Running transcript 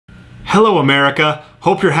Hello, America.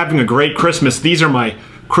 Hope you're having a great Christmas. These are my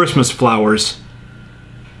Christmas flowers.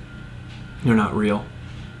 They're not real.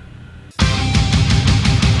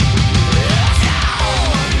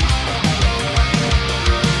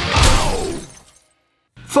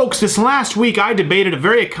 Folks, this last week I debated a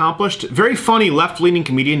very accomplished, very funny left-leaning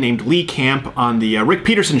comedian named Lee Camp on the Rick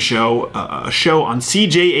Peterson Show, a show on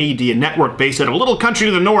CJAD, a network based out of a little country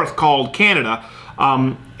to the north called Canada.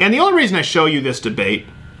 And the only reason I show you this debate,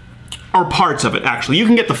 or parts of it actually, you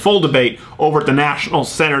can get the full debate over at the National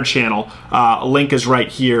Center channel. Link is right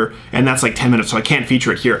here, and that's like 10 minutes, so I can't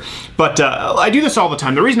feature it here. But I do this all the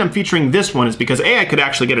time. The reason I'm featuring this one is because A, I could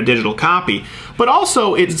actually get a digital copy, but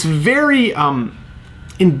also it's very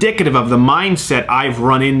indicative of the mindset I've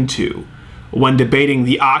run into when debating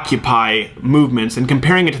the Occupy movements and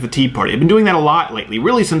comparing it to the Tea Party. I've been doing that a lot lately,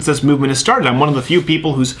 really since this movement has started. I'm one of the few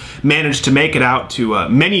people who's managed to make it out to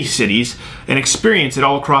many cities and experience it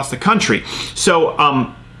all across the country. So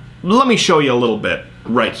let me show you a little bit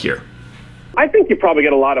right here. I think you probably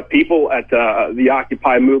get a lot of people at the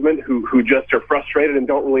Occupy movement who just are frustrated and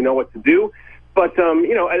don't really know what to do. But,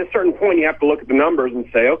 you know, at a certain point you have to look at the numbers and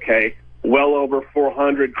say, okay, well over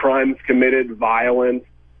 400 crimes committed, violence,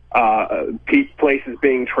 places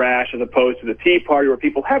being trashed, as opposed to the Tea Party where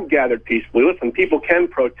people have gathered peacefully. Listen, people can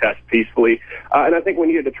protest peacefully, and I think we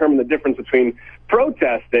need to determine the difference between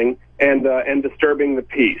protesting and disturbing the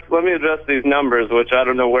peace. Let me address these numbers, which I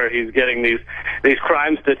don't know where he's getting these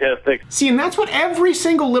crime statistics. See, and that's what every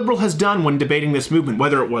single liberal has done when debating this movement,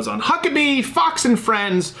 whether it was on Huckabee, Fox and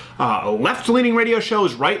Friends, left-leaning radio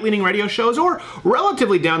shows, right-leaning radio shows, or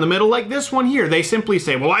relatively down the middle like this one here. They simply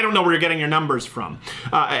say, well, I don't know where you're getting your numbers from,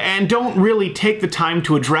 and don't really take the time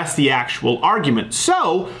to address the actual argument.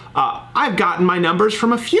 So, I've gotten my numbers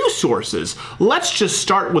from a few sources. Let's just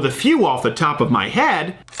start with a few off the top of my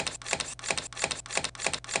head.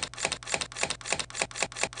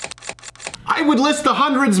 I would list the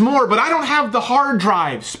hundreds more, but I don't have the hard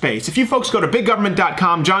drive space. If you folks go to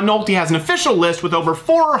biggovernment.com, John Nolte has an official list with over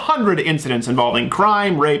 400 incidents involving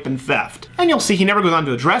crime, rape, and theft. And you'll see he never goes on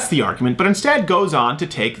to address the argument, but instead goes on to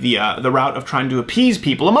take the route of trying to appease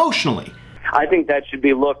people emotionally. I think that should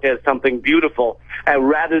be looked as something beautiful,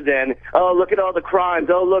 rather than, oh, look at all the crimes.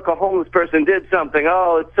 Oh, look, a homeless person did something.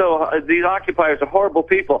 Oh, it's so these occupiers are horrible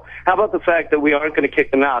people. How about the fact that we aren't going to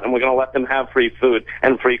kick them out and we're going to let them have free food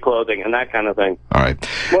and free clothing and that kind of thing? All right.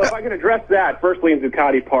 Well, if I can address that, firstly in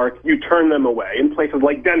Zuccotti Park, you turn them away. In places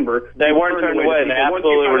like Denver, they weren't turned away. They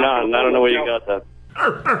absolutely were not. And I don't know where you got that.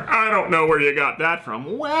 I don't know where you got that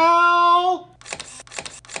from. Well,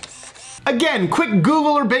 again, quick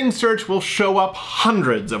Google or Bing search will show up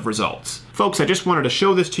hundreds of results. Folks, I just wanted to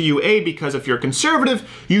show this to you, A, because if you're conservative,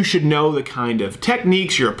 you should know the kind of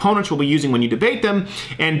techniques your opponents will be using when you debate them,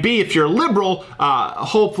 and B, if you're liberal,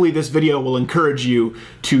 hopefully this video will encourage you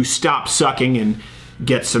to stop sucking and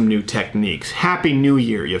get some new techniques. Happy New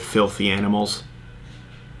Year, you filthy animals.